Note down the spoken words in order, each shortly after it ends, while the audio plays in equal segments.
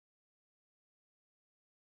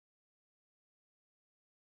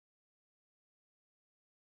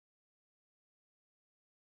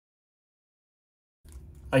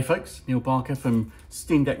Hey folks, Neil Barker from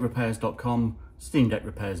SteamDeckRepairs.com, SteamDeck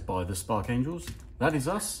Repairs by the Spark Angels. That is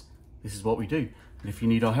us, this is what we do. And if you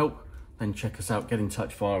need our help, then check us out, get in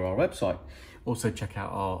touch via our website. Also check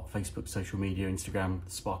out our Facebook, social media, Instagram,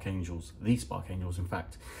 Spark Angels, the Spark Angels in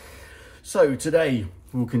fact. So today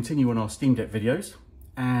we'll continue on our Steam Deck videos,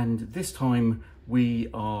 and this time we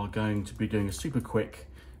are going to be doing a super quick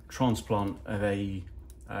transplant of a,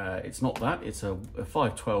 it's not that, it's a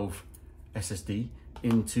 512 SSD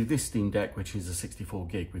into this Steam Deck, which is a 64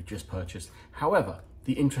 gig we've just purchased. However,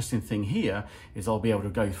 the interesting thing here is I'll be able to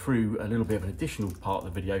go through a little bit of an additional part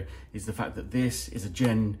of the video, is the fact that this is a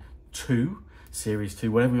Gen 2, Series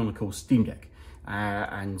 2, whatever you want to call Steam Deck.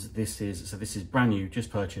 And this is brand new, just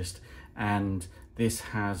purchased, and this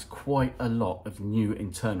has quite a lot of new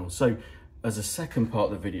internals. So as a second part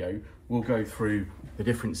of the video, we'll go through the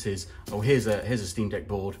differences. Oh, here's a Steam Deck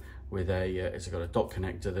board with it's got a dot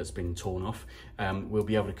connector that's been torn off. We'll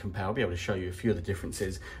be able to compare, I'll be able to show you a few of the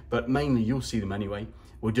differences, but mainly you'll see them anyway.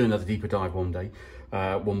 We'll do another deeper dive one day,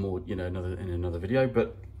 one more, in another video.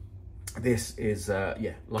 But this is,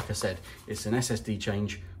 yeah, like I said, it's an SSD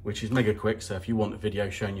change, which is mega quick. So if you want a video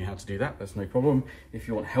showing you how to do that, that's no problem. If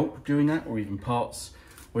you want help doing that, or even parts,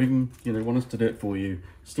 or even, want us to do it for you,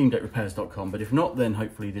 SteamDeckRepairs.com. But if not, then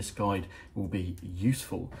hopefully this guide will be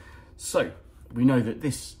useful. So we know that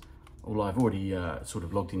this, although I've already sort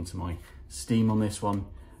of logged into my Steam on this one,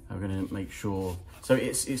 I'm going to make sure. So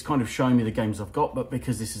it's kind of showing me the games I've got, but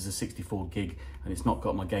because this is a 64 gig and it's not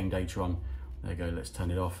got my game data on, there you go, let's turn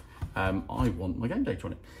it off. I want my game data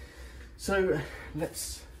on it. So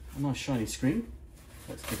let's, a nice shiny screen.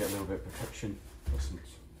 Let's give it a little bit of protection.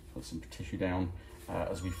 Put some tissue down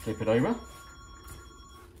as we flip it over.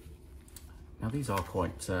 Now these are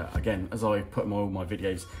quite, again, as I put in all my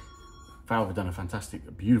videos, Valve have done a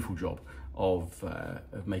fantastic, beautiful job of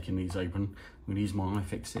making these open. I'm going to use my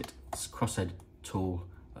iFixit crosshead tool,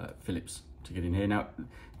 Phillips, to get in here. Now,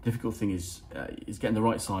 difficult thing is getting the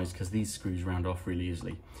right size, because these screws round off really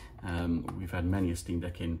easily. We've had many a Steam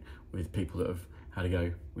Deck in with people that have had a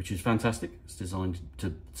go, which is fantastic. It's designed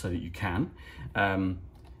so that you can.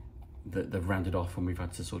 They've rounded off, and we've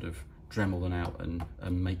had to sort of Dremel them out and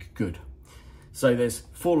make good. So there's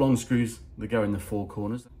 4 long screws that go in the 4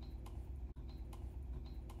 corners.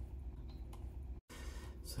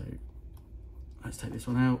 So let's take this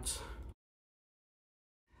one out.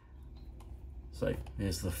 So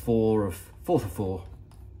here's the fourth of 4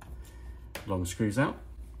 long screws out,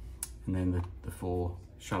 and then the 4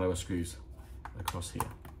 shallower screws across here.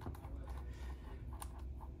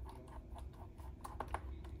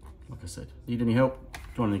 Like I said, need any help? Do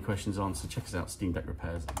you want any questions answered? Check us out,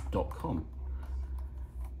 SteamDeckRepairs.com.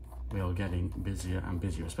 We are getting busier and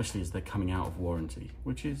busier, especially as they're coming out of warranty,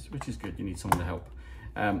 which is good. You need someone to help.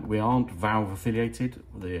 We aren't Valve affiliated.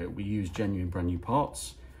 We use genuine brand new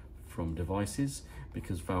parts from devices,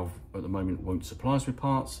 because Valve at the moment won't supply us with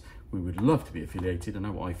parts. We would love to be affiliated. I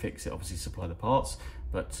know iFixit obviously supply the parts,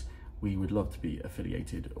 but we would love to be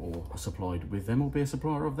affiliated or supplied with them, or be a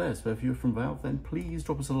supplier of theirs. So if you're from Valve, then please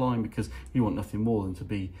drop us a line, because you want nothing more than to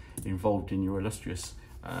be involved in your illustrious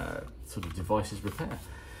sort of devices repair.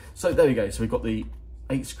 So there we go. So we've got the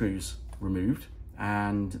 8 screws removed,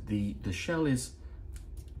 and the shell is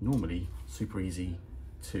normally super easy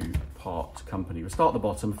to part company. We'll start at the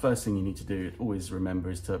bottom. First thing you need to do, always remember,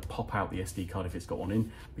 is to pop out the SD card if it's got one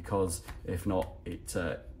in, because if not, it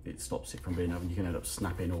stops it from being open. You can end up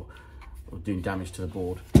snapping or doing damage to the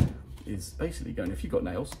board. Is basically going, if you've got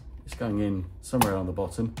nails, it's going in somewhere on the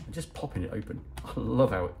bottom and just popping it open. I love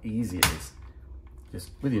how easy it is, just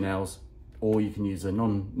with your nails. Or you can use a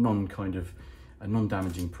non-damaging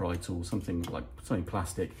pry tool, something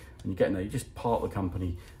plastic, and you get in there, you just part the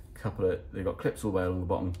company. They've got clips all the way along the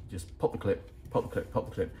bottom. Just pop the clip, pop the clip, pop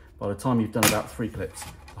the clip. By the time you've done about 3 clips,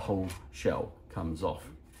 the whole shell comes off.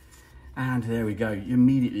 And there we go. You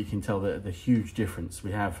immediately can tell the huge difference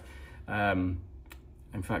we have. In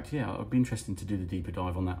fact, yeah, it'd be interesting to do the deeper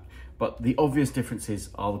dive on that. But the obvious differences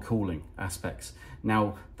are the cooling aspects.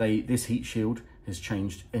 Now, this heat shield has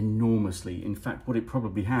changed enormously. In fact, what it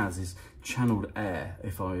probably has is channeled air,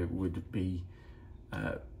 if I'd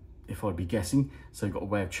be guessing. So you've got a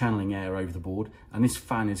way of channeling air over the board, and this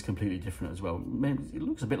fan is completely different as well. It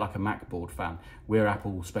looks a bit like a Mac board fan. We're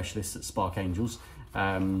Apple specialists at Spark Angels,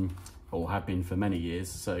 or have been for many years.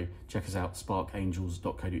 So check us out,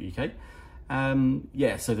 sparkangels.co.uk.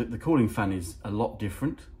 Yeah, so the cooling fan is a lot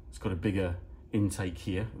different. It's got a bigger intake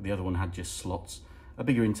here. The other one had just slots, a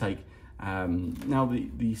bigger intake. Now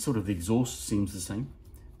the sort of the exhaust seems the same,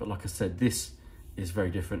 but like I said, this is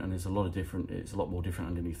very different, and there's a lot more different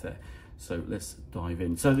underneath there. So let's dive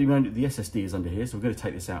in. So the SSD is under here, so we're going to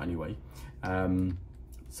take this out anyway.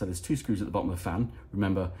 So there's 2 screws at the bottom of the fan.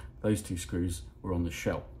 Remember, those 2 screws were on the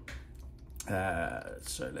shell.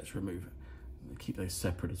 So let's remove it. Keep those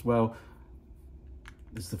separate as well.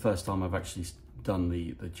 This is the first time I've actually done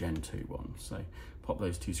the Gen 2 one. So pop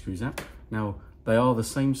those 2 screws out. Now, they are the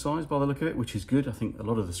same size by the look of it, which is good. I think a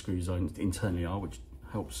lot of the screws internally are, which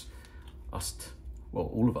helps us, well,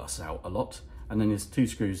 all of us out a lot. And then there's 2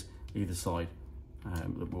 screws either side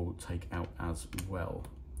that we'll take out as well.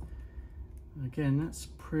 Again, that's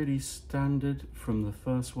pretty standard from the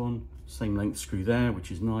first one. Same length screw there,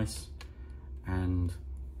 which is nice. And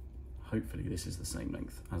hopefully this is the same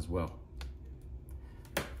length as well.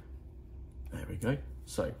 There we go.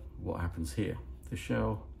 So what happens here? The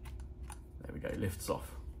shell, there we go, lifts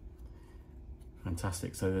off.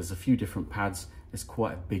 Fantastic. So there's a few different pads. It's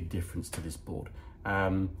quite a big difference to this board.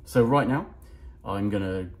 So right now, I'm going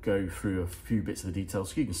to go through a few bits of the details.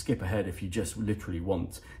 So you can skip ahead if you just literally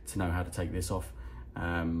want to know how to take this off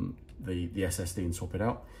the SSD and swap it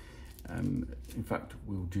out. In fact,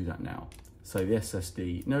 we'll do that now. So the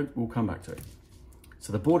SSD, no, we'll come back to it.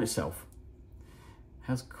 So the board itself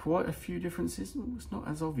has quite a few differences. It's not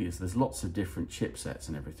as obvious. There's lots of different chipsets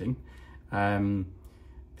and everything.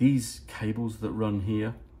 These cables that run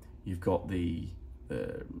here, you've got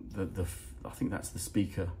I think that's the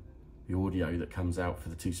speaker, the audio that comes out for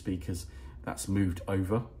the 2 speakers. That's moved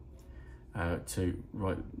over to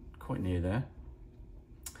right quite near there.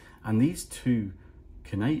 And these two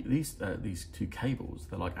cables,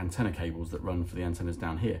 they're like antenna cables that run for the antennas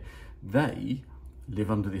down here. They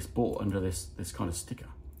live under this board, under this kind of sticker.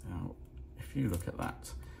 Now, if you look at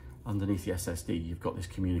that, underneath the SSD, you've got this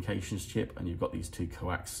communications chip and you've got these 2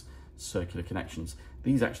 coax circular connections.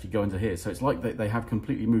 These actually go into here. So it's like they have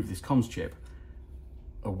completely moved this comms chip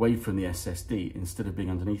away from the SSD instead of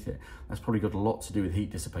being underneath it. That's probably got a lot to do with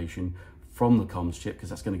heat dissipation from the comms chip, because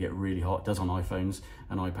that's going to get really hot. It does on iPhones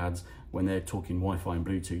and iPads when they're talking Wi-Fi and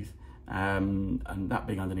Bluetooth. And that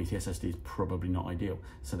being underneath the SSD is probably not ideal.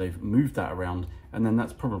 So they've moved that around, and then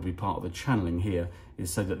that's probably part of the channeling here,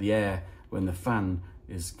 is so that the air, when the fan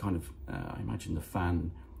is kind of, I imagine the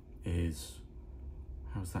fan is,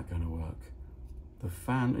 how's that going to work? The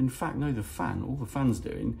fan, in fact, no, the fan, all the fan's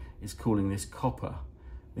doing is cooling this copper,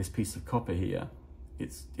 this piece of copper here.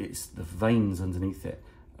 It's the veins underneath it,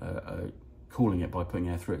 cooling it by putting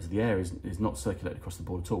air through it. So the air is not circulated across the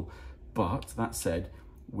board at all. But that said,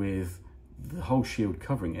 with the whole shield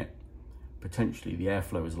covering it, potentially the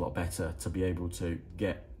airflow is a lot better to be able to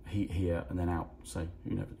get heat here and then out. So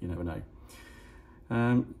you never know.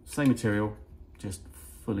 Same material, just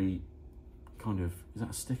fully kind of, is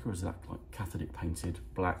that a sticker or is that like cathodic painted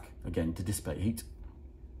black, again to dissipate heat.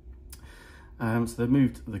 So they've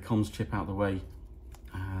moved the comms chip out of the way,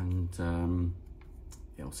 and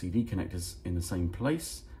the LCD connectors in the same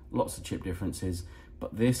place. Lots of chip differences,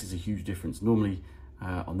 but this is a huge difference. Normally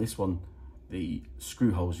on this one, the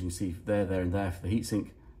screw holes you can see there, and there for the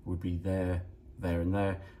heatsink would be there, and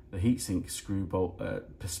there. The heatsink screw bolt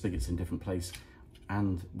spigot's in different place,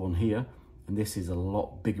 and one here, and this is a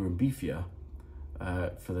lot bigger and beefier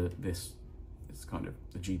for this kind of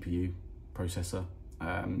the GPU processor.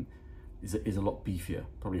 Is a lot beefier,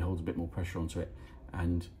 probably holds a bit more pressure onto it,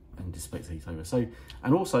 and dissipates heat over. So,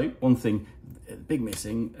 and also one thing, big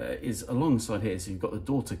missing is alongside here. So you've got the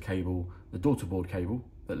daughter board cable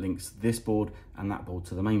that links this board and that board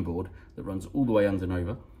to the main board that runs all the way under and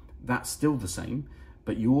over. That's still the same,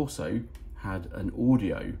 but you also had an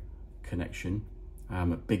audio connection, a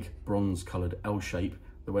big bronze coloured L shape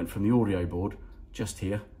that went from the audio board just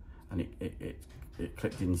here, and it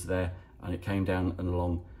clipped into there, and it came down and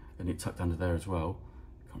along, and it tucked under there as well.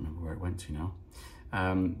 I can't remember where it went to now.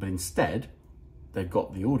 But instead, they've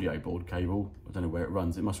got the audio board cable. I don't know where it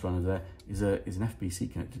runs. It must run under there. Is an FBC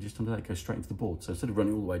connector just under there. It goes straight into the board. So instead of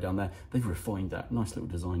running all the way down there, they've refined that. Nice little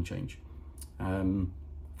design change. Fan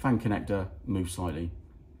connector moved slightly,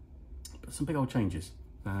 but some big old changes,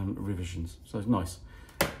 revisions. So it's nice.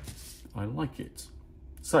 I like it.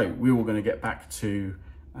 So we're all going to get back to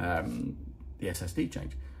the SSD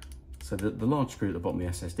change. So the large screw at the bottom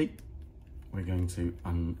of the SSD, we're going to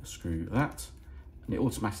unscrew that, and it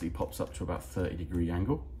automatically pops up to about 30-degree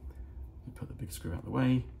angle. We put the big screw out of the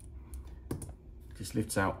way, just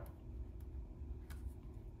lifts out.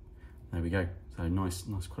 There we go. So nice,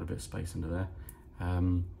 quite a bit of space under there.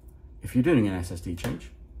 If you're doing an SSD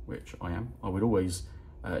change, which I am, I would always,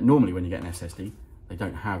 normally when you get an SSD, they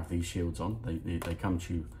don't have these shields on. They come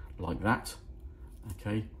to you like that.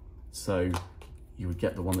 Okay, so you would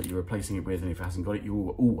get the one that you're replacing it with, and if it hasn't got it, you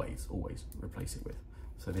will always replace it with.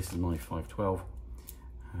 So this is my 512,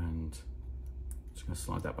 and Just going to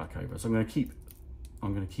slide that back over. So I'm going to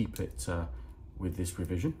keep it with this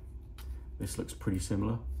revision. This looks pretty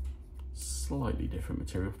similar, slightly different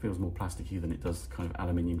material. Feels more plasticky than it does kind of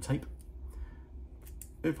aluminium tape.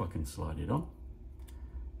 If I can slide it on.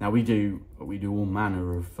 Now we do all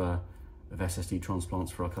manner of SSD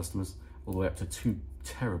transplants for our customers, all the way up to 2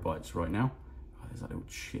 terabytes right now. Oh, there's that little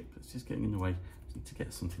chip that's just getting in the way. Just need to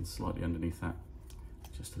get something slightly underneath that,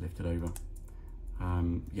 just to lift it over.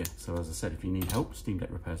 Yeah, so as I said, if you need help,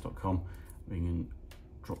 SteamDeckRepairs.com, we can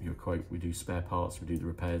drop you a quote. We do spare parts, we do the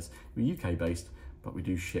repairs. We're UK based, but we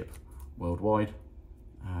do ship worldwide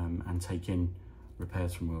and take in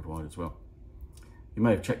repairs from worldwide as well. You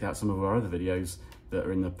may have checked out some of our other videos that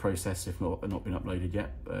are in the process, if not been uploaded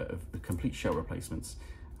yet, of complete shell replacements.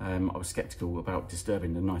 I was skeptical about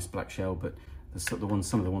disturbing the nice black shell, but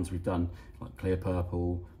some of the ones we've done, like clear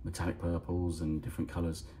purple, metallic purples, and different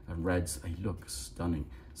colours and reds, they look stunning.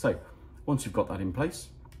 So once you've got that in place,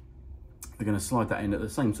 we're going to slide that in at the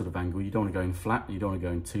same sort of angle. You don't want to go in flat, you don't want to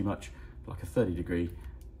go in too much, like a 30-degree,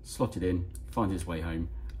 slot it in, find its way home,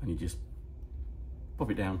 and you just pop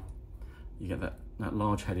it down. You get that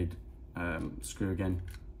large-headed screw again,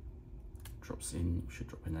 drops in, should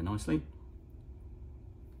drop in there nicely.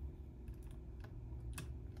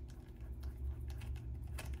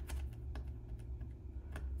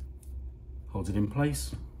 Holds it in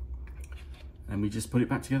place, and we just put it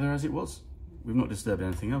back together as it was. We've not disturbed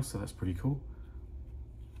anything else, so that's pretty cool.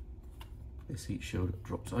 This heat shield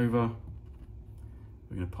drops over.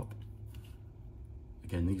 We're going to pop,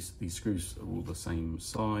 again, these screws are all the same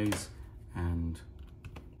size, and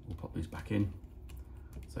we'll pop these back in.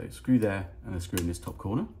 So screw there and a screw in this top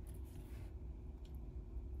corner.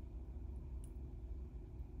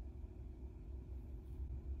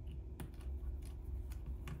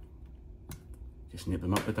 Just nip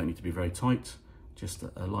them up, they don't need to be very tight, just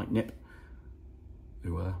a light nip.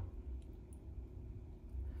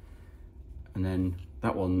 And then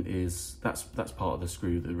that one is, that's part of the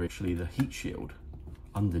screw that are actually the heat shield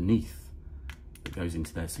underneath that goes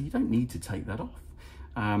into there. So you don't need to take that off.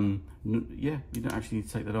 Yeah, you don't actually need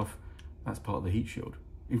to take that off. That's part of the heat shield.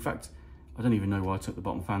 In fact, I don't even know why I took the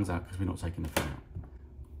bottom fans out, because we're not taking the fan out.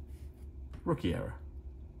 Rookie error.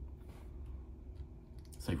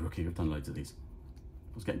 Say rookie, I've done loads of these.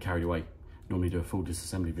 I was getting carried away. Normally do a full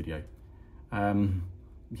disassembly video.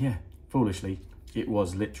 Yeah, foolishly, it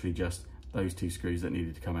was literally just those 2 screws that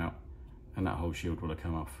needed to come out, and that whole shield would have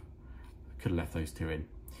come off. Could have left those 2 in.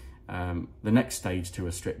 The next stage to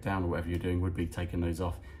a strip down or whatever you're doing would be taking those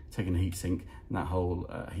off, taking the heat sink, and that whole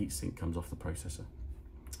heat sink comes off the processor.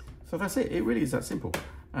 So that's it, it really is that simple.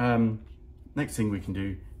 Next thing we can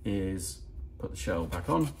do is put the shell back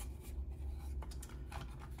on,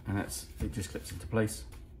 and it just clips into place.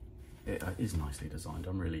 It is nicely designed.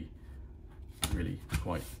 I'm really I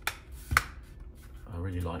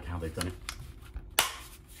really like how they've done it.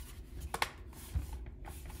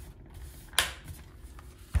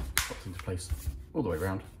 Pops into place all the way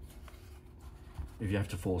around. If you have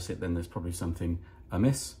to force it, then there's probably something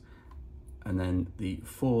amiss. And then the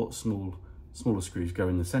 4 smaller screws go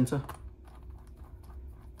in the center.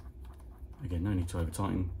 Again, no need to over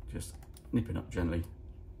tighten, just nipping up gently.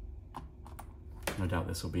 No doubt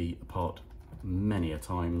this will be a part many a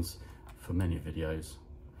times for many videos.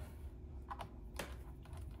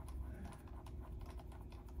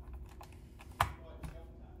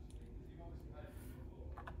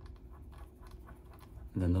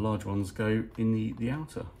 And then the large ones go in the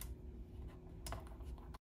outer.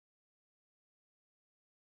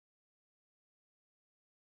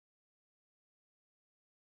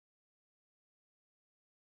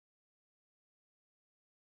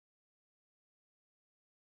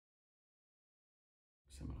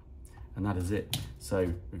 Similar. And that is it.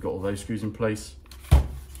 So we've got all those screws in place.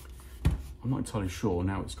 I'm not entirely sure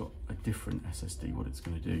now it's got a different SSD what it's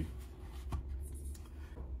going to do.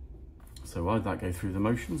 So I'd like to go through the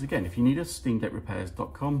motions. Again, if you need us,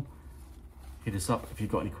 SteamDeckRepairs.com. Hit us up if you've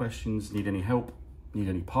got any questions, need any help, need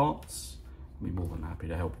any parts. I'll be more than happy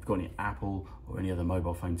to help. If you've got any Apple or any other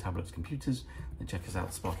mobile phone, tablets, computers, then check us out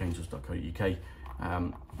at sparkangels.co.uk.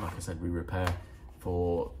 Like I said, we repair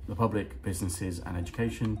for the public, businesses and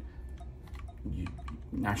education,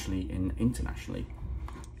 nationally and internationally.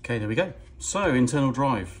 Okay, there we go. So internal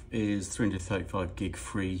drive is 335 gig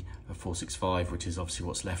free of 465, which is obviously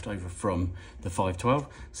what's left over from the 512.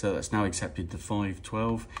 So that's now accepted the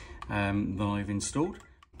 512 that I've installed.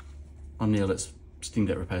 I'm Neil at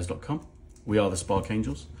SteamDeckRepairs.com. We are the Spark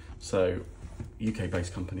Angels, so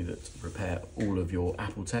UK-based company that repair all of your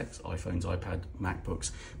Apple techs, iPhones, iPad, MacBooks,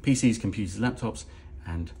 PCs, computers, laptops,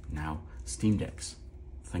 and now Steam Decks.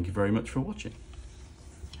 Thank you very much for watching.